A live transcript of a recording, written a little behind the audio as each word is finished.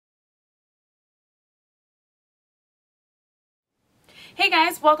Hey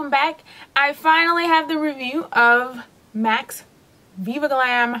guys, welcome back. I finally have the review of MAC's Viva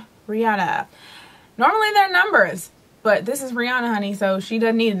Glam Rihanna. Normally they're numbers, but this is Rihanna, honey, so she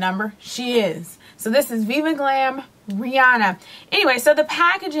doesn't need a number. She is. So this is Viva Glam Rihanna. Anyway, so the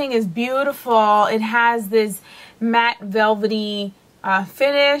packaging is beautiful. It has this matte velvety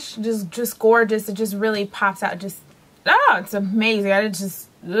finish, just gorgeous. It just really pops out. It's amazing.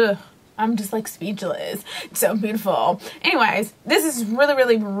 I'm just like speechless. It's so beautiful. Anyways, this is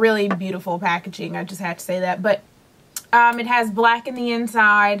really beautiful packaging. I just had to say that. But it has black in the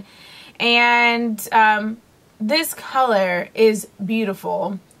inside, and this color is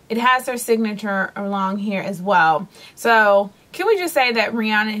beautiful. It has her signature along here as well. So can we just say that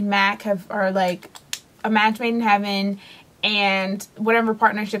Rihanna and MAC are like a match made in heaven, and whatever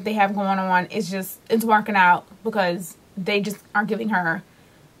partnership they have going on is it's working out because they just are giving her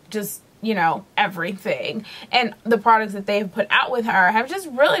just, you know, everything. And the products that they have put out with her have just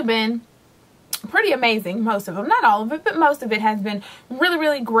really been pretty amazing. Most of them, not all of it, but most of it has been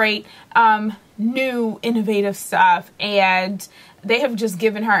really great, new innovative stuff, and they have just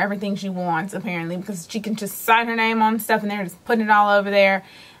given her everything she wants, apparently, because she can just sign her name on stuff and they're just putting it all over there.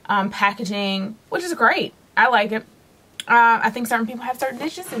 Packaging, which is great. I like it. I think certain people have certain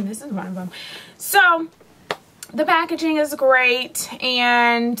dishes, and this is one of them. So the packaging is great,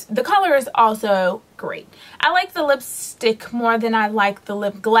 and the color is also great. I like the lipstick more than I like the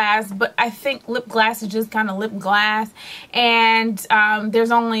lip gloss, but I think lip gloss is just kind of lip gloss, and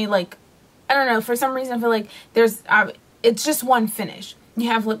there's only, like, I don't know, for some reason I feel like there's it's just one finish. You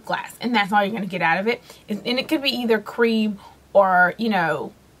have lip gloss, and that's all you're going to get out of it. And it could be either cream or, you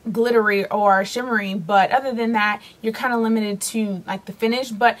know, glittery or shimmery, but other than that, you're kind of limited to, like, the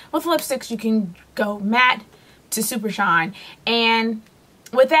finish. But with lipsticks, you can go matte to super shine. And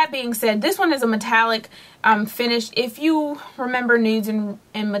with that being said, this one is a metallic finish. If you remember nudes and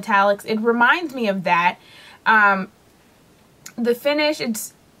metallics, it reminds me of that. The finish,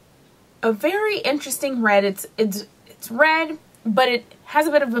 it's a very interesting red. It's red, but it has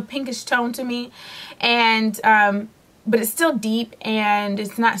a bit of a pinkish tone to me, and but it's still deep, and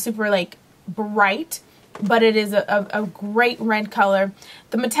it's not super, like, bright, but it is a great red color.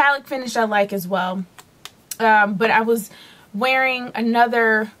 The metallic finish I like as well. But I was wearing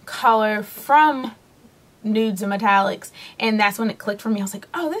another color from Nudes and Metallics, and that's when it clicked for me. I was like,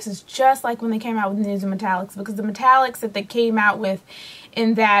 oh, this is just like when they came out with Nudes and Metallics, because the metallics that they came out with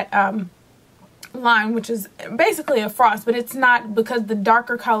in that line, which is basically a frost, but it's not, because the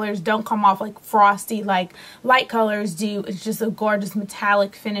darker colors don't come off like frosty like light colors do. It's just a gorgeous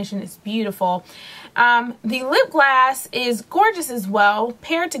metallic finish, and it's beautiful. The lip gloss is gorgeous as well.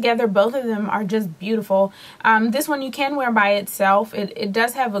 Paired together, both of them are just beautiful. This one you can wear by itself. It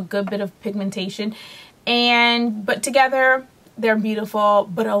does have a good bit of pigmentation, but together they're beautiful.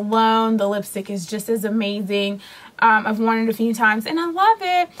 But alone, the lipstick is just as amazing. I've worn it a few times and I love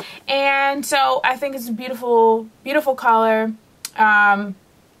it, and so I think it's a beautiful color.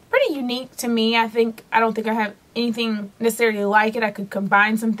 Pretty unique to me. I don't think I have anything necessarily like it. I could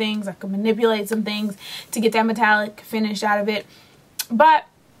combine some things, I could manipulate some things to get that metallic finish out of it, but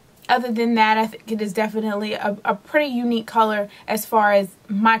other than that, I think it is definitely a pretty unique color as far as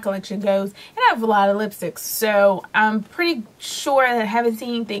my collection goes. And I have a lot of lipsticks, so I'm pretty sure that I haven't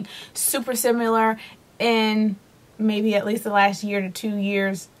seen anything super similar in maybe at least the last year to 2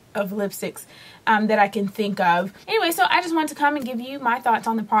 years of lipsticks that I can think of. Anyway, so I just wanted to come and give you my thoughts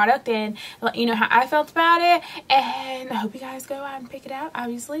on the product and let you know how I felt about it, and I hope you guys go out and pick it out.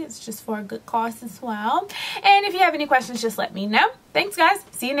 Obviously, it's just for a good cause as well. And if you have any questions, just let me know. Thanks, guys.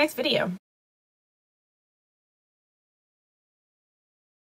 See you next video.